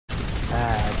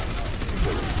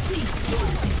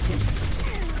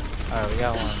Alright, we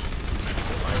got one.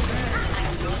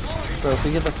 Bro, if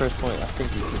we get the first point, I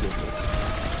think we should get this.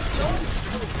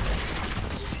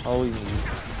 All we need.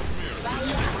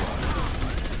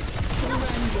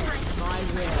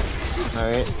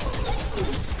 Alright.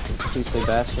 Please say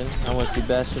Bastion. I want to see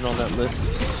Bastion on that list.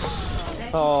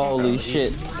 Holy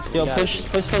shit. Yo, push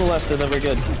to the left and then we're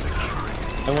good.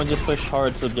 Everyone just push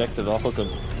hard to objective. I'll hook him.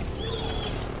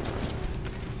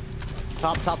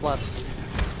 Top left.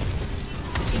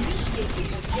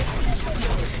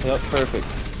 Yep, perfect.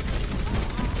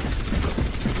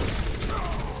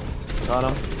 Got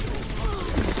him.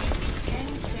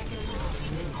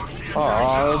 Oh,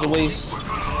 that was a waste.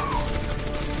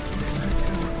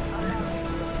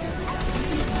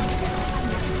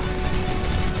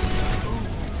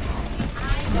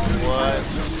 What?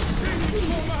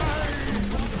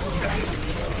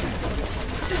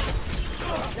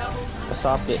 I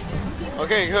stopped it.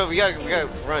 Okay, good. We gotta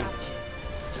run.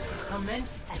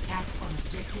 Commence attack on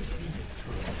objective B.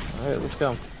 Alright, let's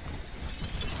go.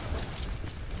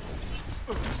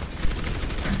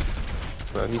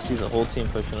 Bro, he sees the whole team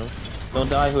pushing him. Don't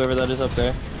die, whoever that is up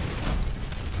there.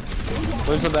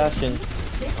 Where's the Bastion?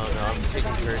 Oh no, I'm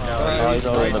taking turret now. Oh, he's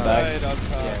already in the back. Yeah.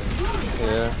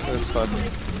 Yeah, that's fucking.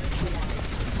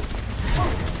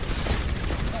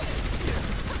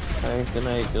 Alright, good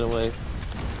night, get away.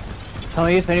 Tell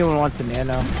me if anyone wants a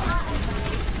nano.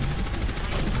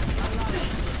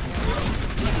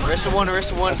 Arista one. I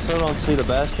still don't see the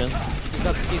Bastion. He's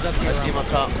up here. I see him up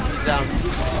top. He's down.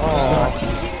 Oh.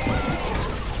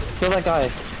 Kill that guy.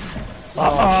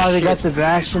 Oh, they got the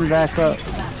Bastion back up.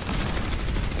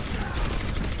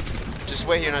 Just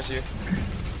wait here, not you.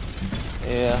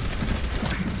 Yeah.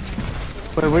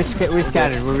 But we're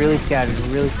scattered. We're really scattered.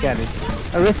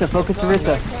 Arista, focus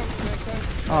Arista.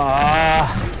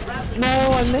 Ah. No,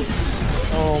 I missed.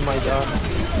 Oh my god.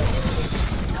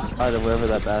 Either wherever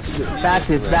that Bastion.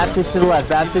 Baptist to the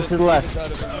left.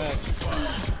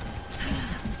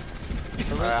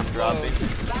 Alright, I'm dropping.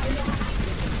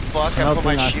 Fuck, I put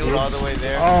my shield all the way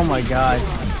there. Oh my god.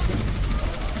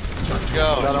 Let's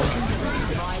go. Got him.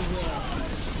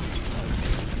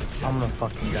 I'm gonna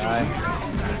fucking die.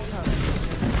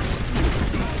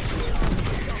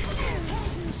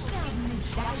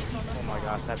 Oh my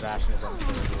gosh, that Bastion is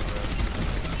unbelievable,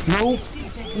 bro.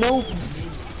 Nope.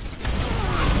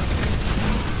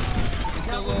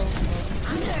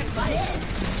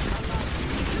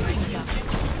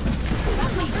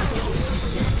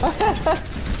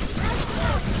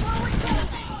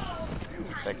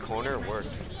 That corner worked.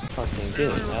 Fucking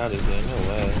get out of here, no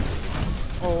way.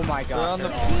 Oh my god. They're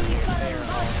on the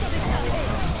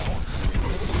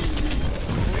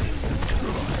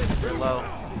We're low.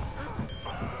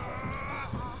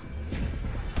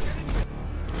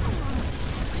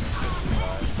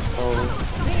 Oh.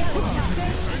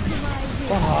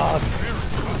 Fuck.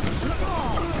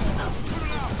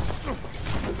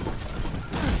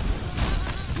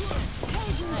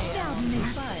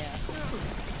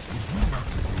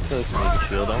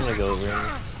 Shield. I'm gonna go over him.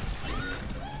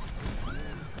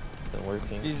 Isn't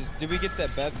working. Did we get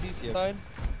that Baptiste side?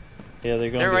 Yeah, they're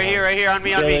going. They're right here, on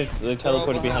me, on me. They're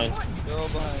teleported behind. They're all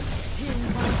behind.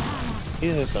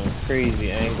 These are some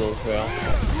crazy angles, bro.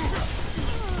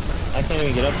 I can't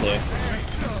even get up there.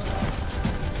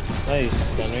 Nice,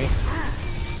 Henry.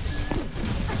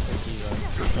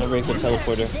 I'll break the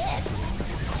teleporter.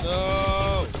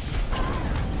 No!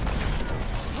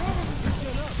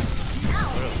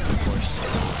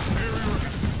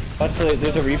 Watch,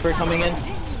 there's a Reaper coming in.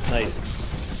 Nice.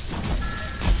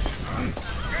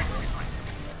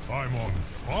 I'm on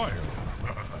fire.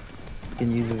 You can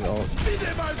use his ult.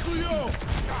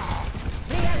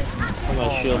 I'm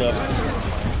gonna shield up.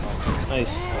 Nice.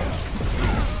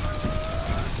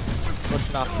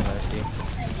 Pushing off the Mercy.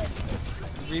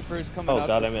 Reaper's coming Oh out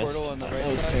god, the I missed. portal on the That right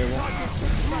was side. terrible.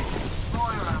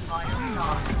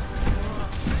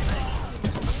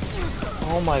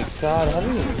 Oh my god, how do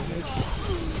you...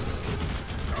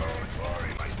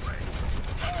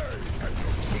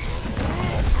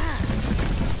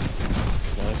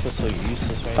 I feel so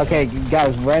useless right Okay,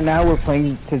 guys, right now we're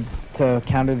playing to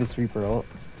counter this Reaper ult.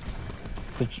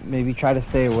 So maybe try to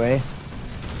stay away.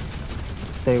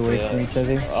 Stay away Yeah. from each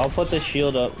other. I'll put the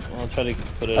shield up. I'll try to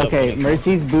put it up. Okay,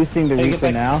 Mercy's boosting the Hey, get Reaper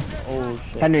back. now. Oh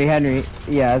shit. Henry,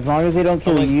 yeah, as long as they don't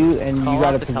kill like, you and you call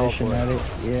got a out the position teleport. at it,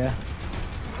 yeah.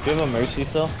 Do you have a Mercy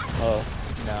still? Oh,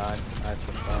 No, I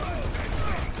switched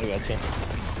off. I gotcha.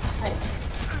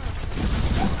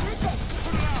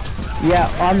 Yeah,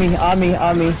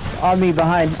 on me,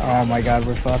 behind. Oh my god,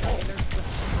 we're fucked.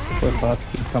 We're fucked,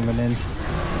 he's coming in.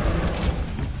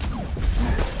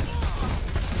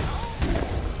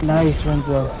 Nice,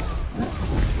 Renzo.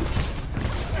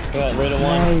 Got rid of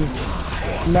one.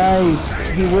 Nice.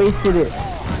 He wasted it.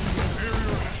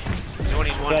 He's one,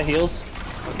 he's one. Got heals.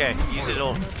 Okay, use his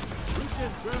ult.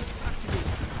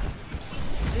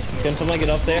 Can someone get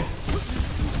up there?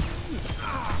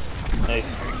 Nice.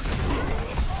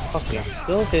 Fucking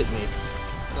still hit me.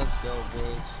 Let's go,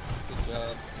 boys. Good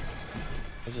job.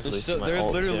 I just They're, wasted my they're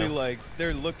ult, literally too. like,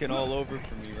 they're looking all over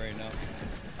for me right now.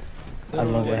 They I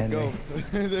don't love know where it, to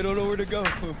go. They don't know where to go.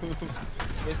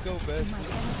 Let's go, best.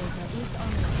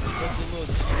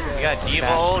 We got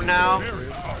Diva ult now.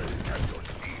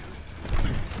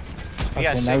 We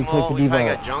got Okay, now we Sigma play ult. for We probably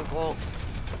Diva. got Junk ult.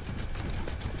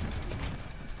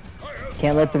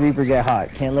 Can't let the Reaper get hot.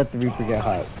 Can't let the Reaper get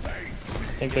hot. I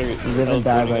think they're You live and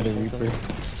die by the Reaper.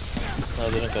 No,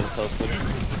 they don't got a teleport.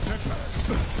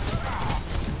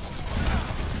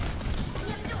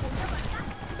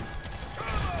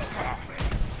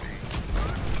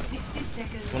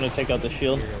 I'm gonna take out the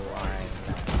shield.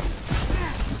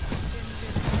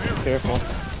 Careful.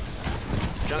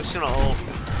 Junk's gonna ult.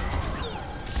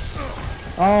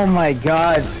 Oh my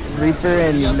god. Reaper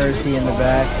and Mercy in the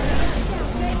back.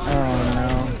 Oh no.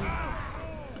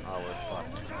 Oh, we're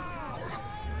fucked.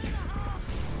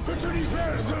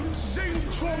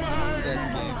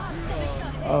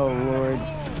 Oh lord.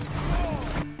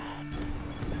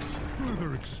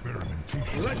 Further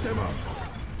experimentation. Let them up.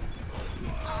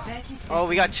 Oh,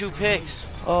 we got 2 picks.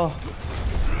 Oh.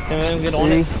 Can we let him get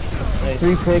on it? Nice.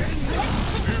 3 picks.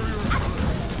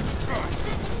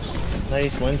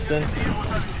 Nice, Winston.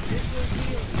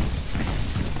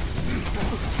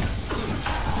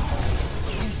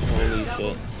 Holy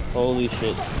shit. Holy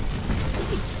shit.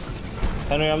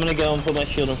 Henry, I'm gonna go and put my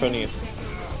shield in front of you.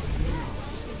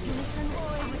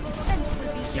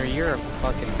 You're a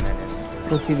fucking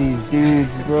menace. Look at these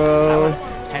dudes, bro.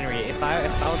 Henry, if I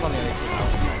was on the other team, I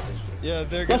would Yeah,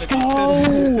 they're Let's gonna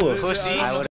be go! pissed. Pussies.